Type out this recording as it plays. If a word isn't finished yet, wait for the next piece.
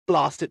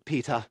Blast it,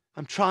 Peter.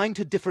 I'm trying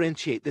to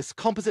differentiate this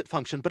composite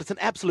function, but it's an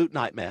absolute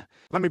nightmare.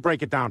 Let me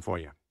break it down for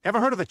you. Ever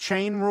heard of the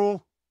chain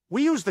rule?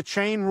 We use the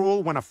chain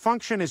rule when a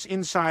function is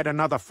inside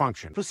another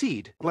function.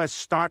 Proceed. Let's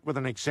start with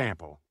an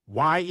example.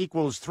 Y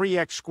equals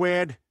 3x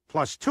squared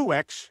plus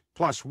 2x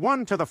plus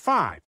 1 to the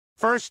 5.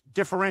 First,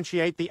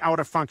 differentiate the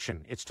outer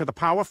function. It's to the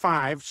power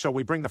 5, so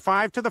we bring the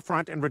 5 to the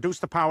front and reduce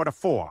the power to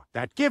 4.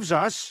 That gives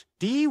us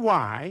dy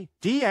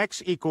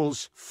dx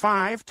equals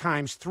 5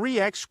 times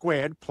 3x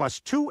squared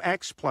plus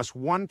 2x plus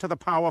 1 to the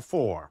power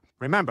 4.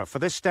 Remember, for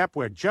this step,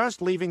 we're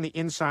just leaving the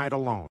inside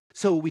alone.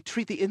 So we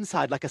treat the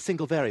inside like a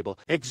single variable.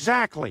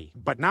 Exactly.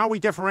 But now we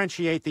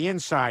differentiate the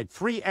inside.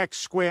 3x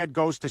squared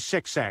goes to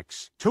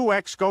 6x.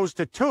 2x goes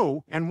to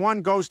 2, and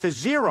 1 goes to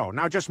 0.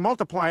 Now just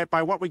multiply it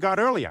by what we got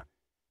earlier.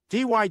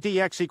 dy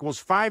dx equals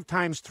 5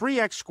 times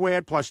 3x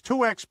squared plus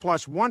 2x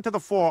plus 1 to the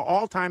 4,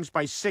 all times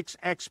by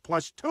 6x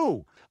plus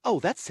 2. Oh,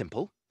 that's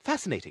simple.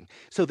 Fascinating.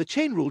 So the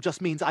chain rule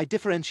just means I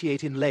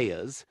differentiate in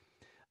layers.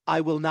 I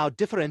will now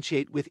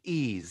differentiate with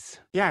ease.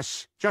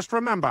 Yes, just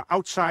remember,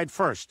 outside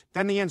first,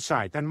 then the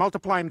inside, then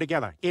multiply them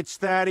together. It's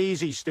that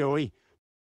easy, Stewie.